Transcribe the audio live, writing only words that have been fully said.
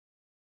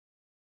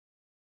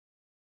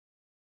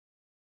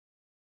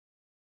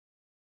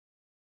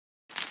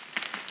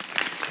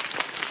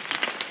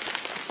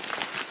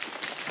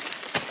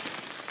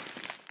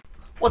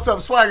What's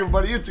up, swag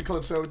everybody? It's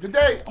Eclipsoo.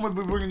 Today, I'm going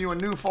to be bringing you a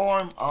new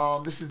farm.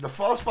 This is the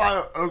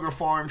Frostfire Ogre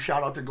farm.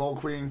 Shout out to Gold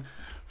Queen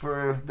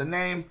for the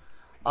name.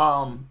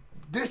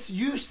 This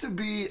used to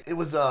be, it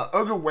was a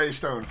Ogre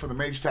Waystone for the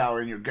Mage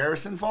Tower in your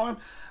Garrison farm,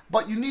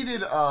 but you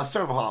needed a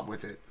server hop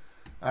with it.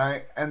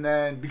 Alright, and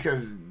then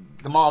because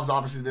the mobs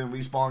obviously didn't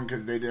respawn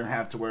because they didn't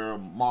have to where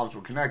mobs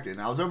were connected.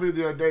 And I was over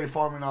the other day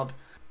farming up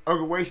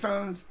Ogre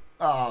Waystones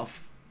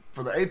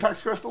for the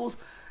Apex crystals,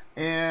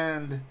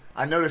 and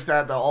I noticed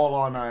that they're all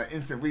on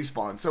instant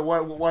respawn. So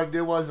what I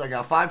did was I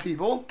got 5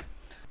 people.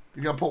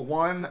 You're gonna put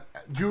 1.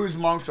 Druids,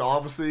 monks are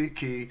obviously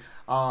key.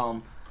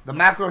 The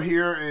macro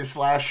here is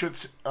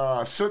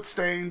 / soot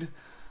stained,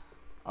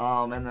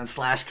 and then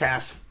 /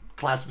 cast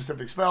class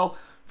specific spell.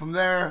 From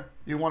there,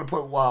 you want to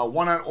put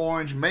 1 on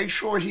orange. Make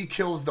sure he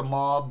kills the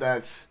mob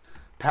that's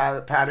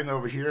padding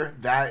over here.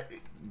 That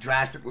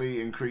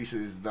drastically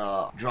increases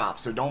the drop.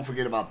 So don't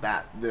forget about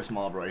that. This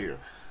mob right here.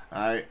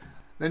 All right.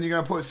 Then you're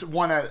going to put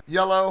 1 at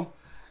yellow.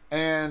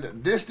 And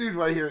this dude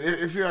right here,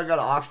 if you got an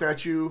ox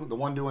statue, the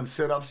one doing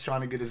sit-ups,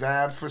 trying to get his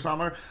abs for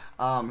summer,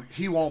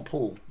 he won't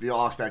pull via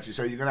ox statue.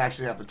 So you're going to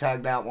actually have to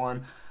tag that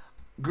one.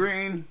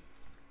 Green,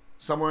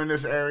 somewhere in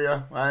this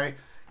area, right?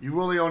 You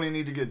really only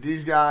need to get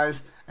these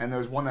guys. And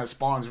there's one that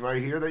spawns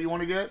right here that you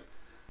want to get.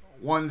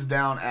 One's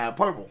down at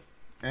purple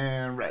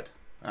and red.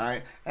 All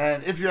right.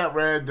 And if you're at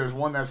red, there's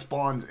one that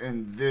spawns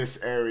in this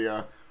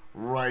area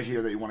right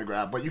here that you want to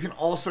grab. But you can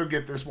also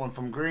get this one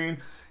from green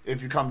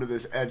if you come to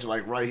this edge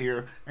like right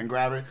here and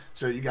grab it.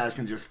 So you guys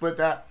can just split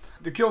that.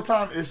 The kill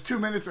time is 2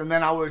 minutes, and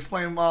then I will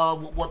explain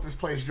what this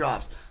place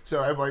drops.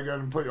 So everybody go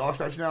ahead and put your off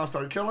statue down and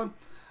start killing.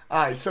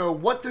 All right. So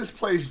what this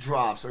place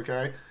drops,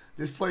 okay?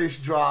 This place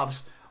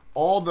drops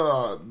all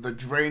the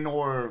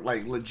Draenor,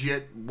 like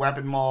legit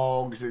weapon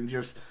mogs and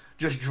just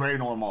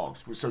Draenor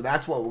mogs. So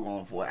that's what we're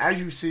going for.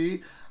 As you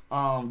see,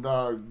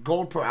 the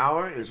gold per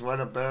hour is right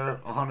up there.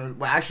 100.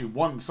 Well, actually,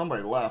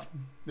 somebody left.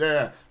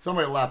 Yeah,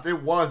 somebody left.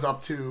 It was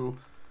up to.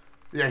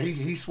 Yeah,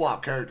 he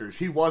swapped characters.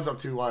 He was up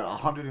to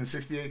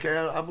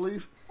 168k, I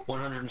believe.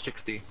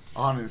 160.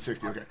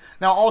 160. Okay.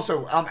 Now,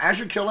 also, as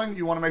you're killing,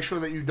 you want to make sure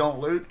that you don't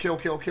loot.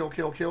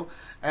 Kill.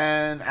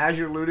 And as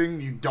you're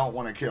looting, you don't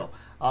want to kill.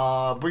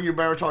 Bring your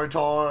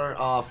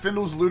Baratar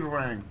Findle's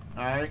Lootarang.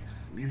 Alright.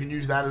 You can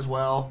use that as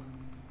well.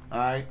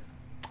 Alright.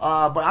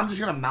 But I'm just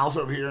going to mouse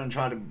over here and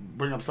try to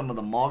bring up some of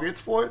the Moggets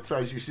for it. So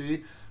as you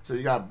see, so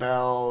you got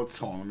belts.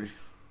 Hold on,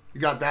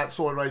 you got that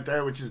sword right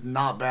there, which is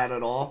not bad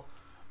at all,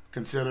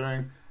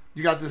 considering.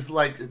 You got this,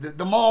 like,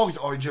 the Mogs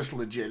are just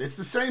legit. It's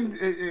the same,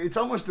 it's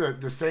almost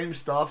the same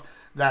stuff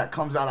that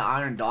comes out of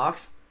Iron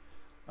Docks.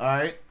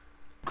 Alright.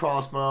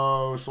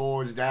 Crossbow,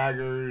 swords,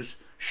 daggers,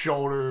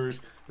 shoulders.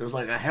 There's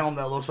like a helm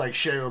that looks like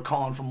Shao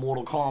Kahn from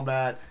Mortal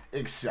Kombat,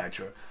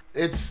 etc.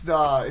 It's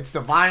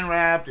the vine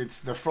wrapped, it's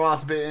the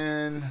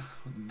frostbitten,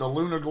 the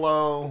lunar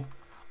glow,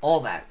 all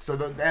that. So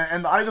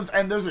and the items,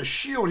 and there's a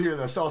shield here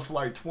that sells for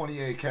like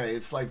 28k.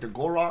 It's like the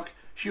Gorok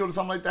shield or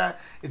something like that.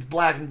 It's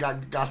black and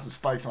got some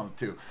spikes on it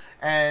too.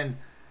 And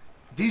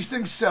these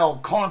things sell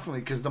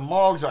constantly because the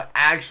Mogs are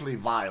actually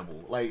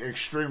viable, like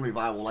extremely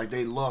viable. Like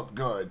they look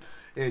good.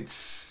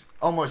 It's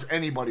almost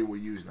anybody will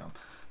use them.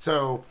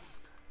 So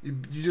you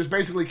just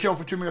basically kill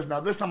for 2 minutes. Now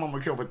this time I'm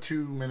gonna kill for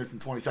 2 minutes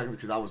and 20 seconds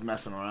because I was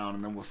messing around,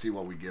 and then we'll see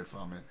what we get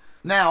from it.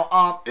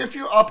 Now, if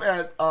you're up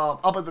at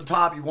the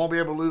top, you won't be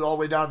able to loot all the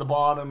way down at the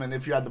bottom, and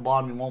if you're at the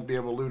bottom, you won't be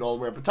able to loot all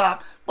the way up the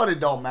top. But it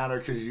don't matter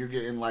because you're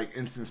getting like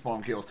instant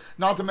spawn kills.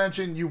 Not to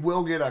mention, you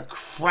will get a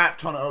crap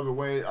ton of Ogre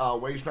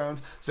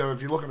Waystones. So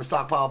if you're looking to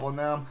stockpile up on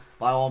them,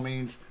 by all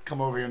means,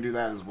 come over here and do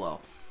that as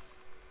well.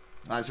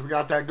 All right, so we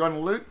got that gun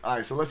and loot. All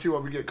right, so let's see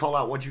what we get. Call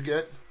out what you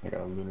get. I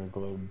got a lunar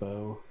glow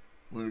bow.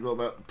 We're gonna go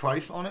about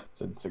price on it.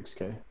 Said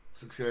 6k.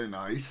 6k,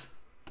 nice.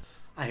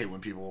 I hate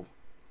when people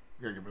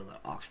gotta get rid of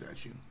that ox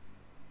statue.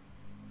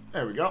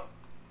 There we go.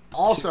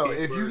 Also,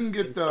 if you can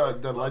get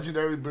the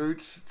legendary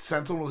boots,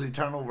 Sentinel's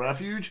Eternal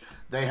Refuge,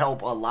 they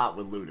help a lot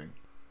with looting.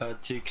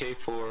 2k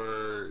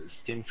for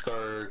Steam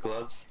Scar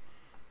gloves.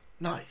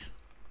 Nice.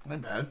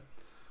 Not bad.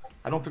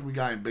 I don't think we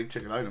got any big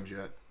ticket items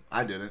yet.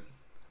 I didn't.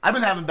 I've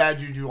been having bad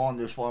juju on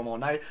this farm all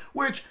night,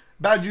 which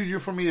bad juju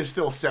for me is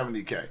still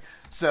 70k.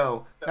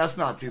 So that's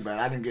not too bad.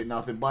 I didn't get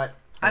nothing, but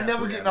I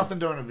never get nothing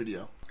during a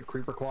video. A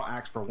Creeper Claw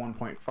Axe for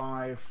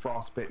 1.5,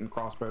 Frostbitten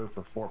Crossbow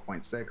for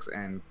 4.6,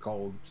 and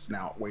Cold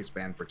Snout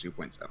Waistband for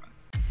 2.7.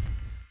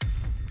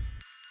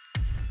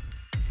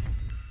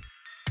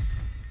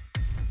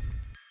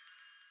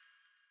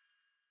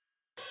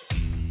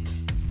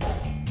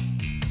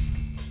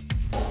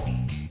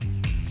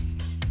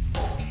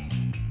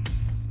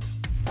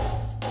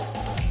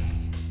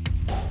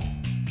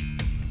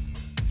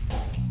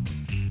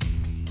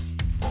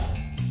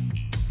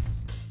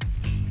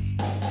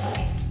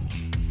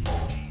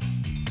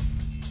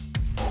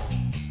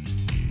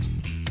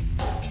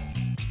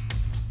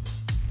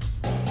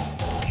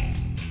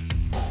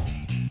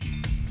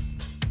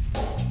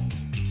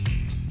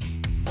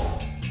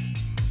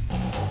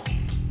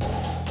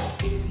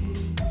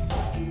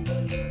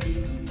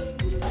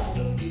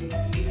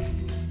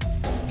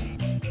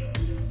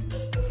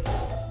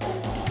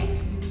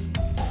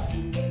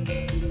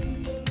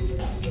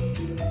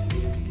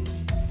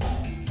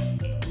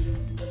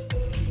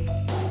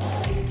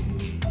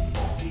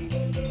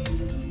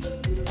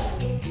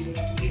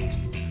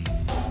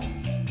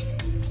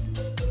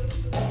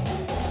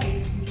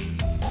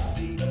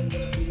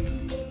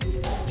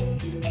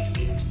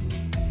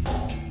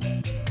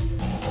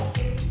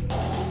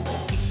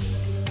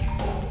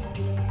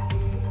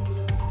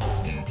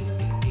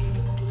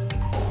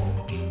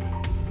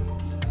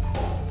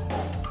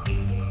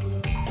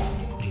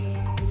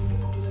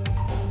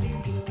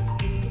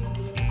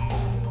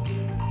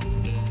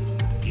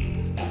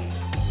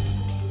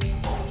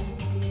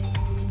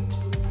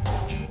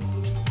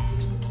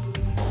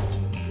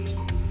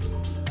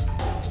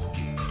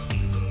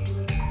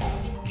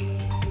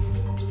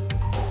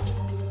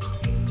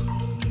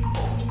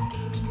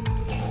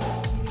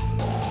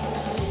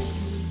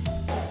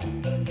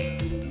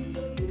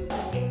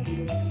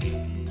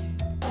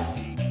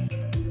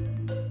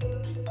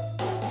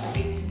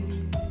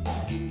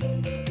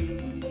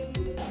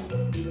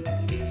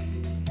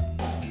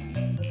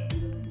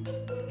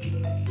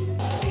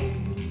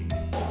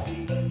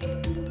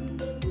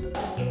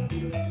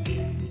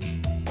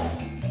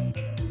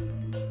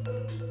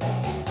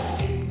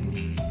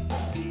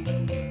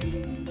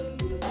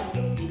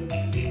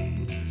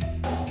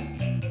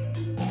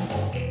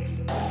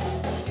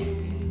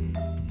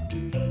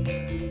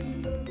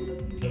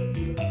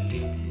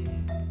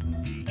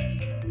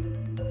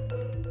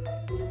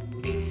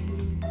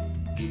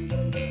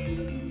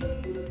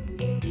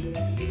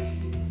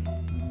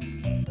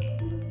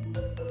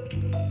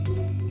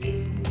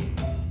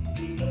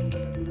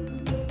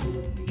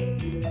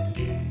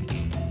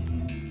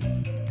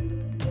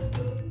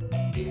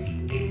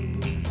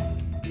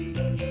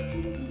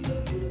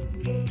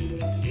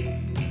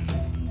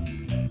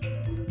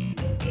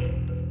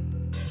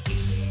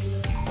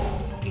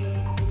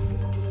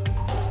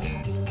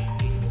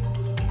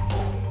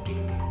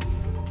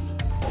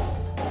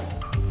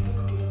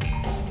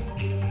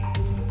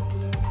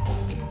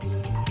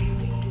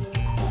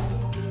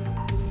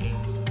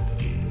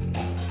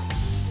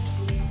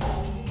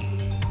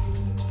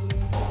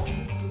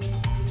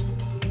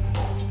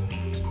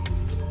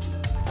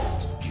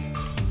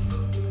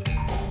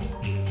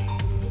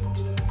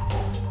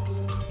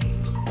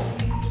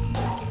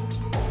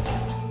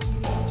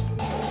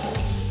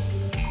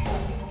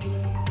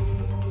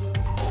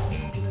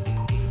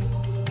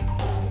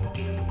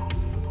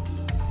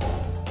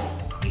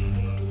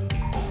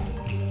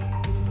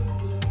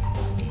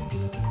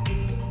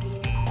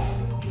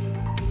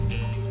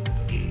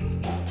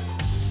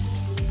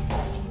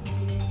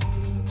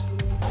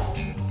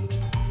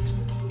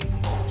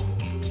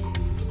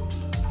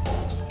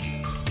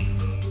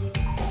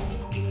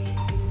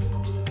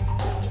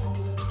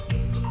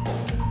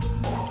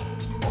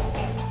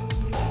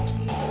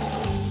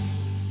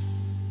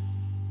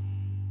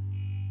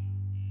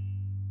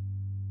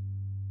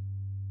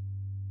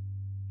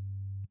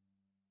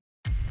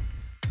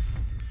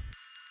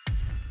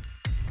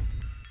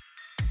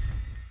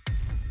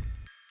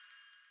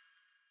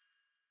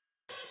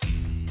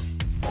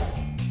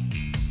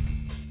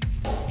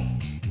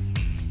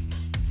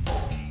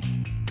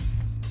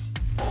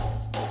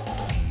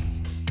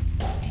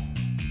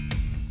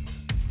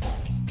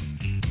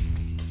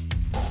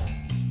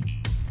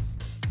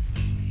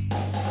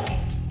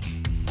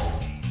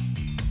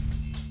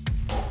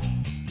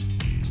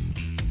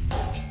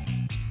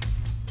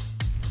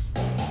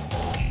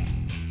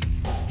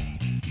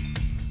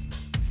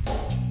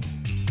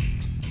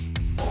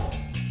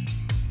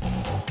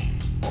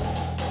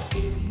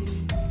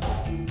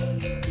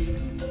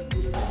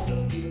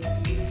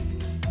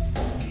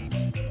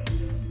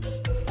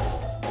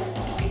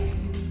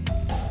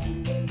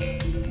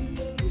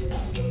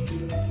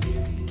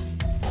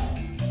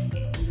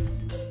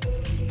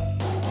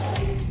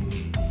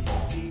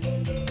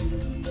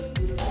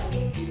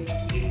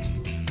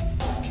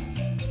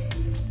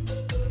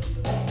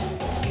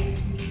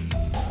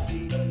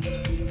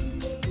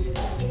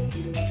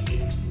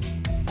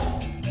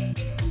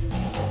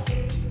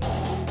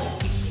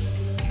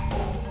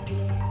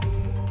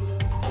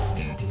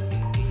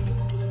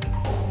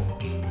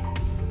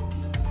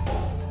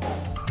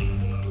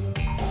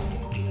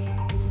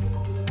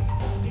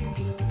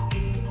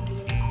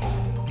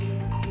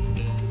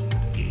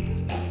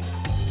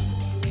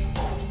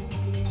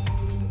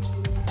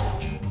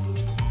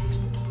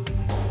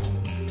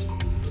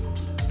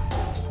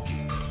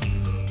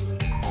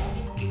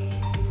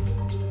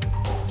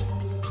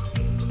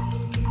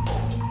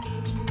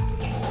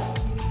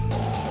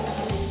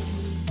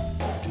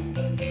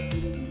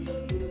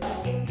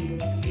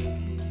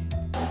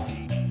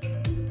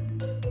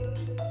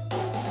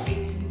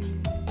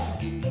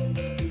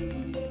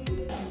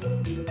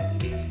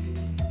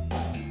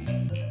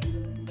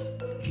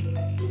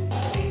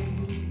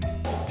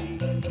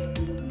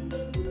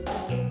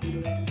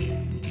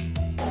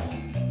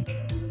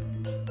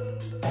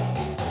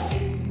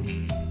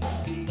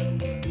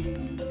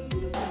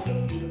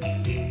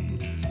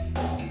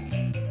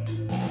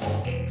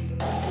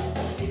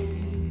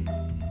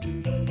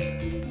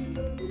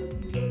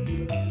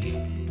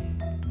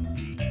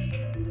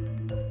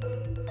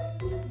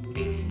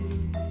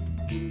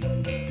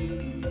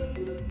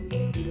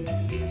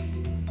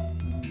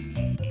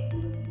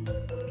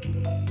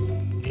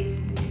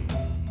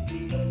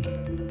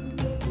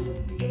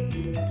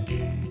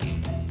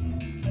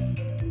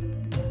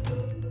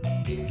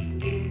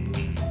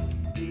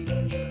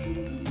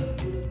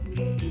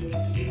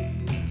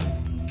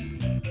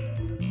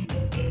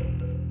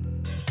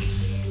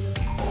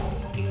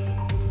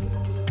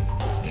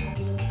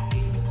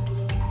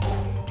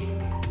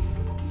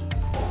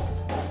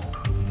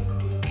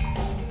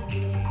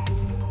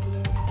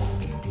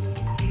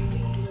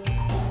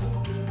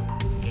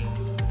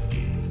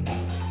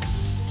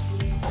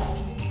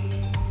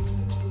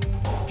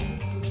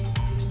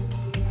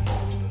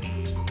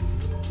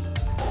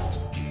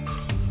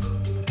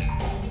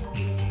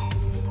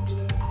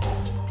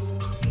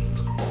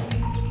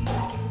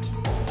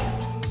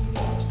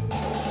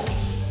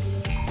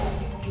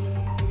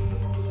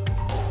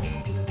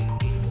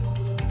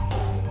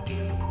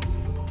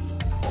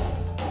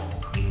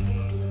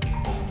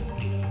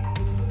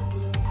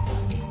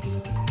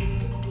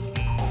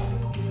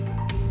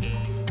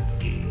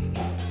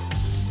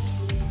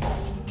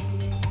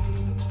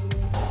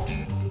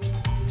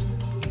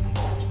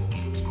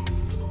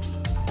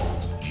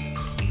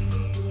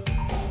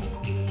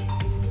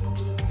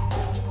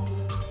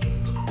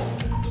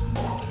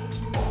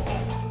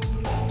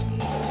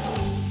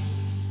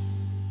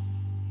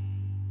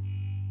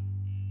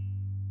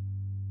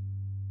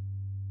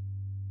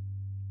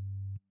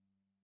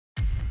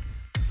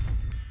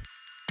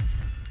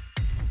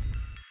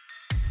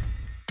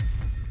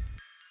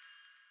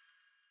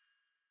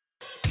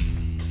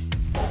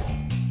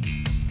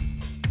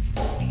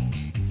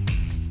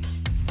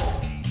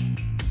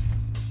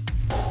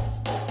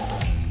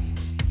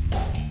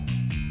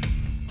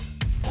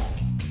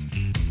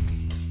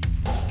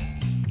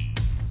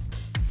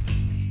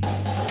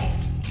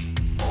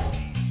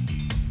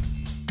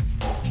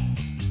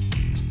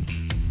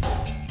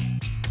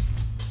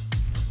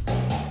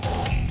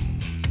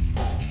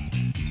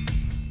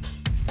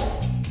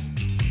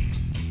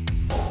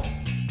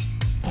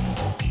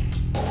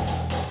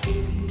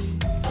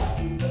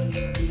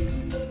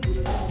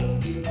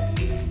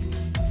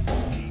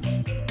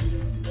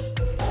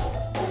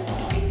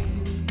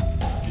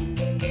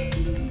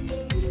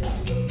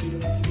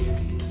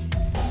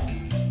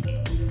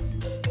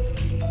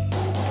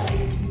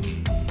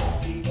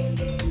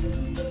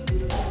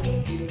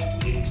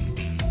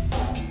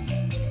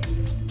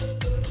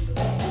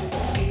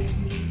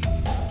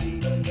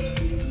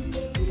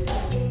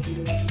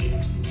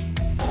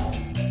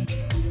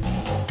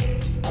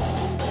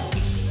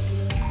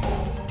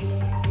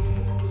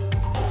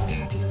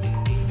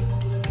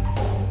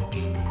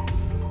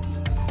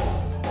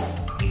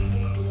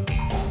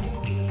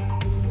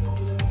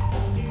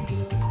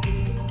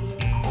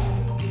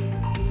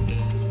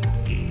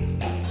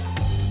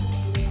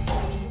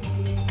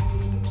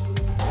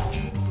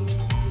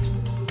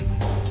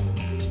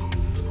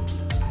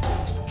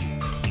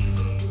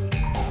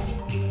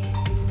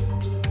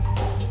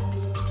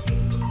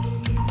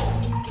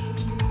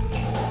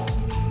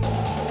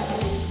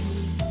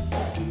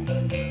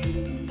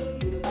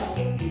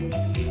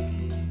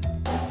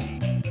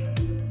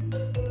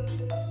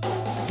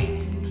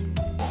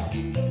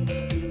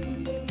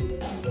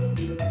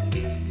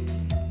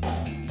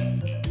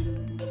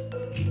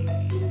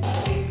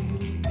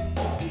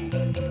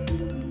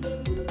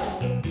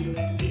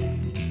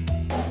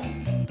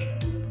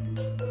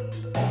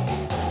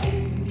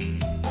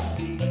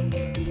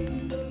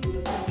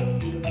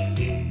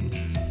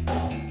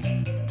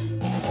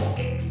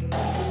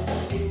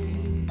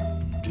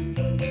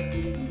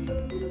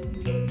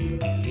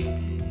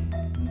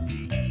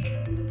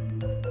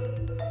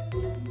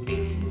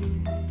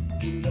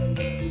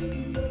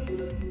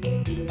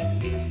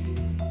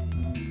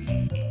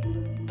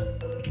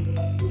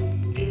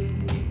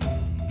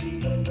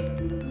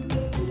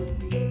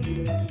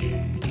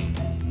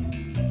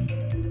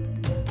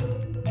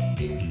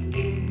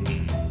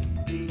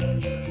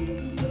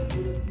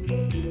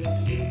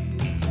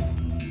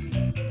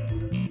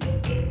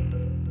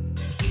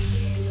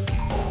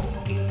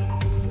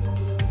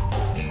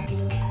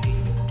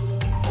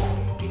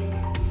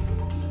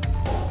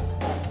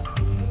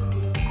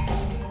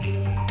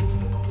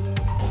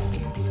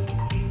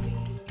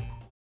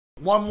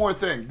 one more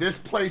thing. This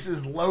place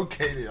is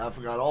located, I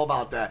forgot all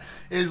about that.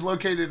 It is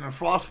located in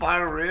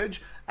Frostfire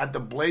Ridge at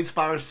the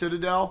Bladespire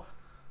Citadel.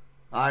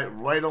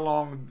 Right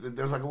along,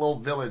 there's like a little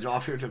village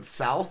off here to the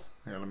south.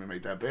 Here, let me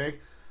make that big.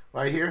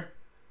 Right here.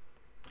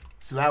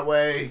 So that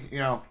way, you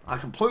know, I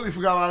completely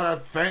forgot about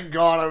that. Thank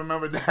God I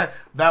remembered that.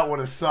 That would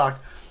have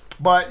sucked.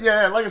 But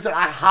yeah, like I said,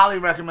 I highly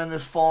recommend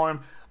this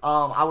farm.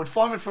 I would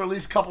farm it for at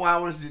least a couple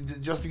hours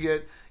just to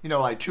get, you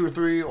know, like 2 or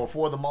 3 or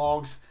 4 of the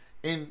mogs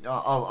in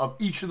of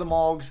each of the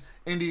mogs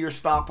into your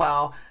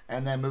stockpile,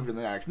 and then move to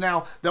the next.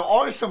 Now, there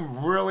are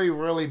some really,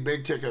 really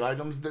big ticket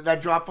items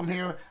that drop from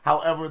here.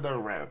 However, they're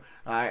rare,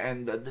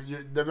 and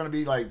they're going to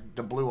be like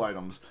the blue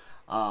items.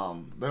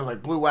 There's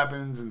like blue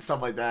weapons and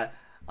stuff like that.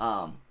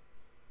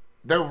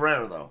 They're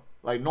rare though.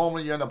 Like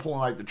normally you end up pulling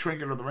like the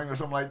trinket or the ring or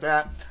something like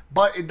that,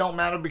 but it don't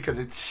matter because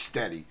it's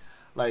steady.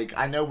 Like,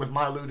 I know with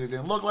my loot it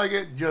didn't look like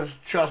it.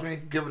 Just trust me,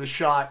 give it a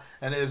shot,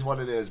 and it is what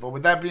it is. But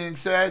with that being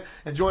said,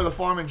 enjoy the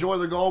farm, enjoy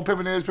the gold.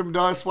 Pimpin' is, pimpin'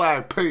 does,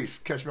 swag. Peace.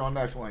 Catch me on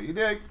the next one. You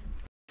dig?